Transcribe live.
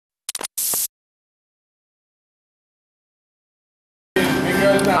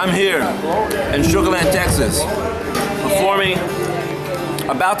I'm here in Sugar Land, Texas,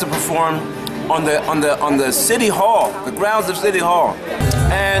 about to perform on the City Hall, the grounds of City Hall.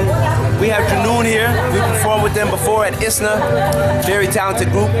 And we have Junoon here. We performed with them before at ISNA, very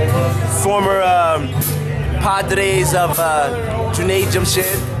talented group, former Padres of Junaid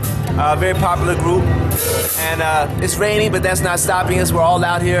Jamshed, very popular group. And it's raining, but that's not stopping us. We're all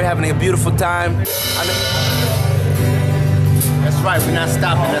out here having a beautiful time. That's right, we're not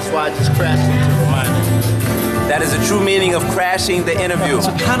stopping. That's why I just crashed into reminder. That is the true meaning of crashing the interview.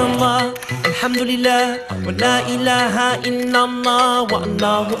 Subhanallah, alhamdulillah, wa la ilaha illallah, wa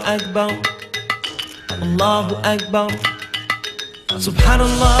Allahu Akbar. Allahu Akbar.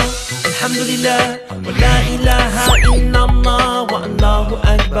 Subhanallah, alhamdulillah, wa la ilaha illallah, wa Allahu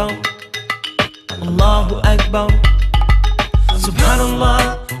Akbar. Allahu Akbar.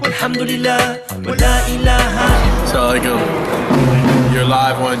 Subhanallah, alhamdulillah, wa la ilaha. Assalamualaikum. You're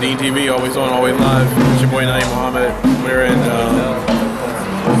live on Deen TV, always on, always live. It's your boy Naeem Muhammad. We're in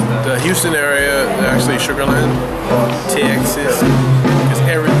the Houston area, actually Sugar Land, Texas. Because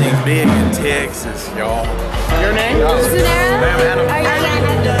everything's big in Texas, y'all. Your name? Sunera?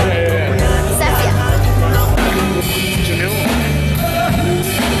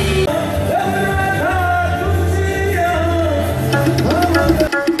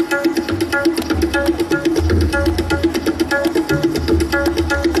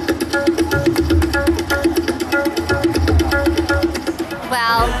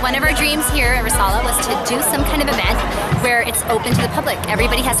 One of our dreams here at Risala was to do some kind of event where it's open to the public.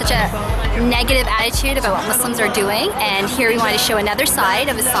 Everybody has such a negative attitude about what Muslims are doing, and here we wanted to show another side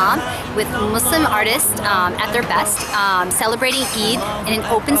of Islam with Muslim artists at their best, celebrating Eid in an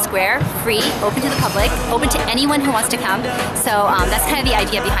open square, free, open to the public, open to anyone who wants to come. So that's kind of the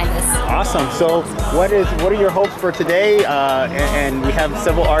idea behind this. Awesome. So what are your hopes for today? And we have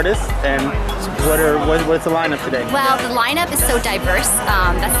several artists, and what's the lineup today? Well, the lineup is so diverse.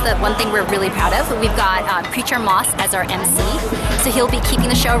 That's the one thing we're really proud of. We've got Preacher Moss as our MC, so he'll be keeping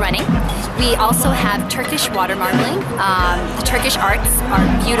the show running. We also have Turkish water marbling. The Turkish arts are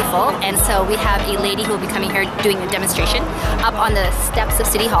beautiful, and so we have a lady who will be coming here doing a demonstration up on the steps of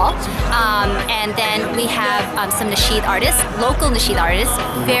City Hall. And then we have some nasheed artists, local nasheed artists,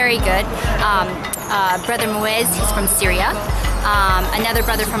 very good. Brother Muez, he's from Syria. Another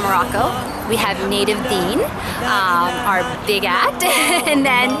brother from Morocco. We have Native Deen, our big act. And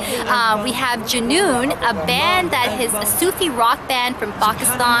then we have Junoon, a band that is a Sufi rock band from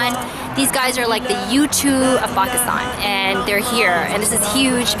Pakistan. These guys are like the U2 of Pakistan, and they're here. And this is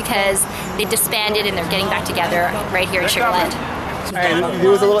huge because they disbanded and they're getting back together right here in Sugar Land. And there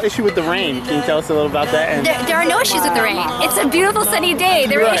was a little issue with the rain. Can you tell us a little about that? And there are no issues with the rain. It's a beautiful sunny day.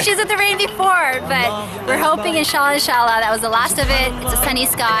 There were issues with the rain before, but we're hoping, inshallah, that was the last of it. It's a sunny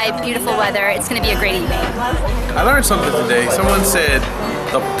sky, beautiful weather. It's going to be a great evening. I learned something today. Someone said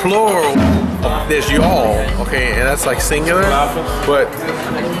the plural, there's y'all, okay, and that's like singular, but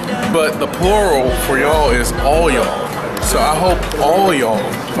the plural for y'all is all y'all. So I hope all y'all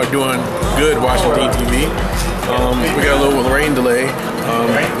are doing good watching Deen TV. We got a little rain delay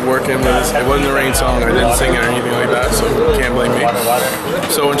working with this. It wasn't a rain song, I didn't sing it or anything like that, so you can't blame me.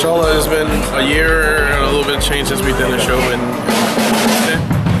 So inshallah, it's been a year and a little bit of change since we did the show in Houston.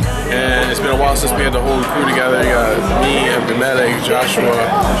 And it's been a while since we had the whole crew together. You got me, Abdulmalik, Joshua,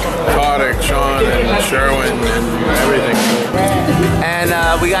 Carter, Sean, and Sherwin, and everything. And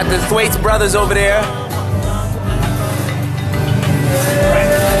we got the Thwaites brothers over there.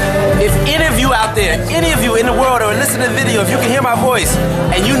 If any of you out there, any of you in the world or listen to the video, if you can hear my voice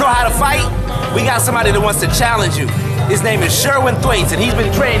and you know how to fight, we got somebody that wants to challenge you. His name is Sherwin Thwaites, and he's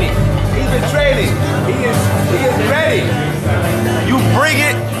been training. He's been training. He is ready. You bring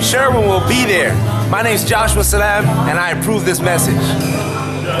it, Sherwin will be there. My name's Joshua Salam, and I approve this message.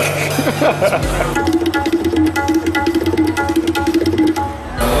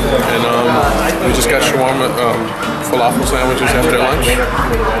 And we just got shawarma, falafel sandwiches after lunch.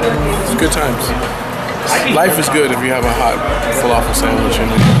 It's good times. Life is good if you have a hot falafel sandwich.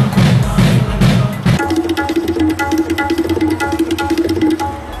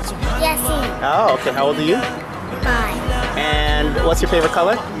 oh, okay. How old are you? 5. And what's your favorite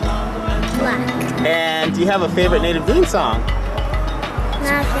color? Black. And do you have a favorite Native Deen song?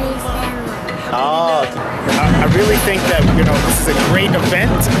 Not very Salman. Oh, I really think that, this is a great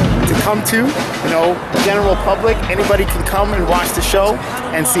event to come to. General public, anybody can come and watch the show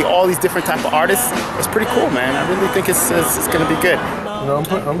and see all these different type of artists. It's pretty cool, man. I really think it's going to be good. I'm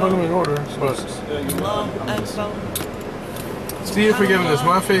putting them in order. See your forgiveness,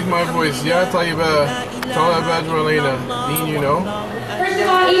 my faith, my voice. Ya Tayyiba, Tala Badr Deen, you know. of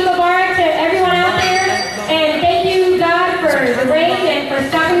all, Eid Mubarak to everyone out there, and thank you, God, for the rain and for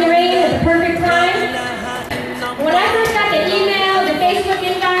stopping the rain at the perfect time. When I first got the email, the Facebook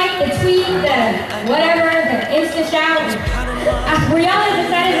invite, the tweet, the whatever, the instant shout, were y'all as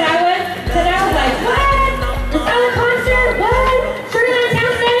excited as I was? Because I was like, what? The summer concert? What? Sugarland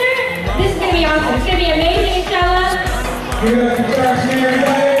Town Center? This is going to be awesome. It's going to be amazing, inshallah. Give it up for Josh,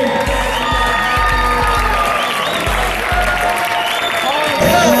 everybody.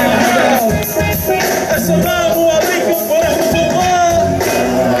 Assalamu alaikum wa rahmatullah.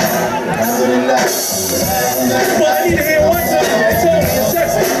 Well, I need to hear one time. They told me in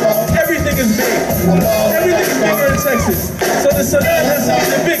Texas, everything is big. Everything is bigger in Texas. So the salam has to be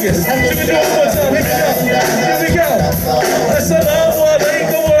the biggest. Should we do it one more time? Here we go. Assalamu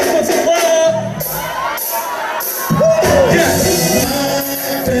alaikum wa rahmatullah. Yes.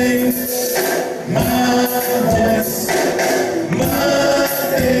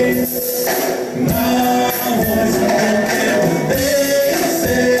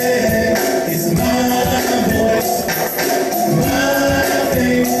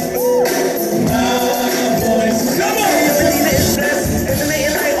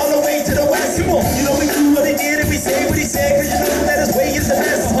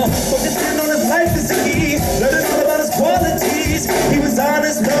 He was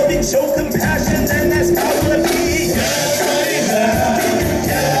honest, loving, showed compassion, and that's how it would be.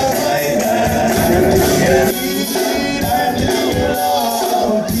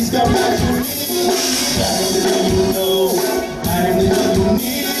 Please come back to me. I'm the one you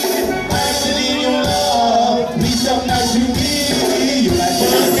need. I need your love. Please come back to me. You like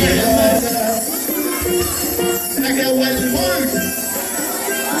what I got one more.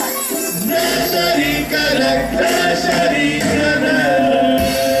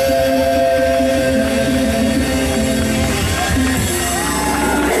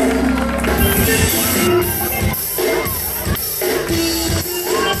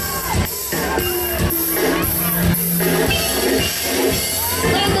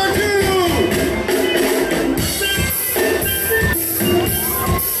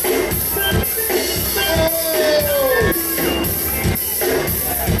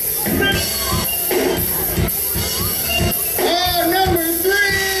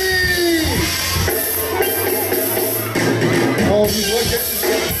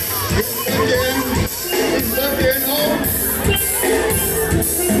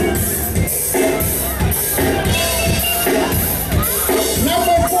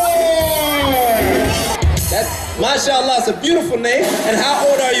 MashaAllah, it's a beautiful name. And how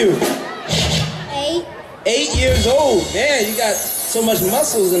old are you? 8. 8 years old. Man, you got so much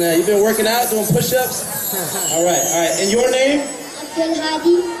muscles in there. You've been working out, doing push-ups? All right, all right. And your name? Abdul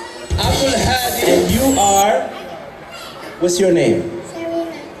Hadi. Abdul Hadi. And you are? What's your name?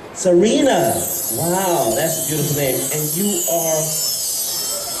 Serena. Serena. Wow, that's a beautiful name. And you are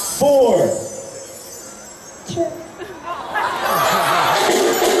 4. 2.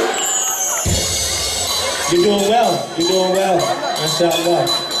 You're doing well. You're doing well. MashaAllah.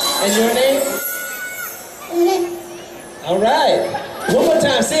 And your name? Una. All right. One more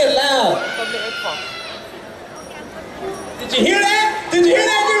time. Say it loud. Did you hear that? Did you hear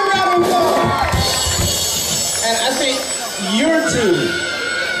that? Give a round of applause. And I think you're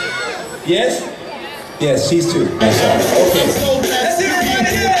 2. Yes? Yes, she's 2. Okay. Let's hear it right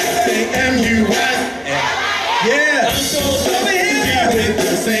here. Say M-U-Y. Yeah. I'm so glad to be with you.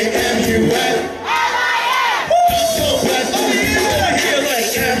 Say M-U-Y.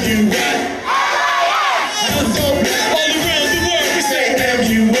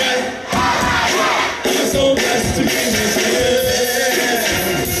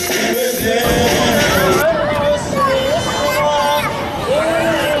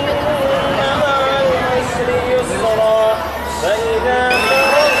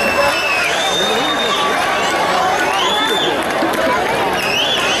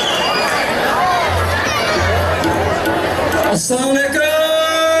 Assalamualaikum.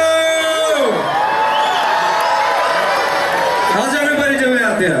 How's everybody doing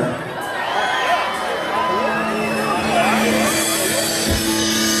out there?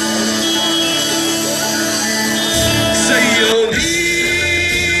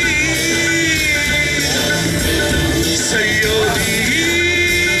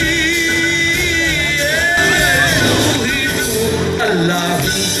 Allah,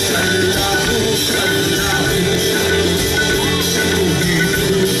 Allah, Allah.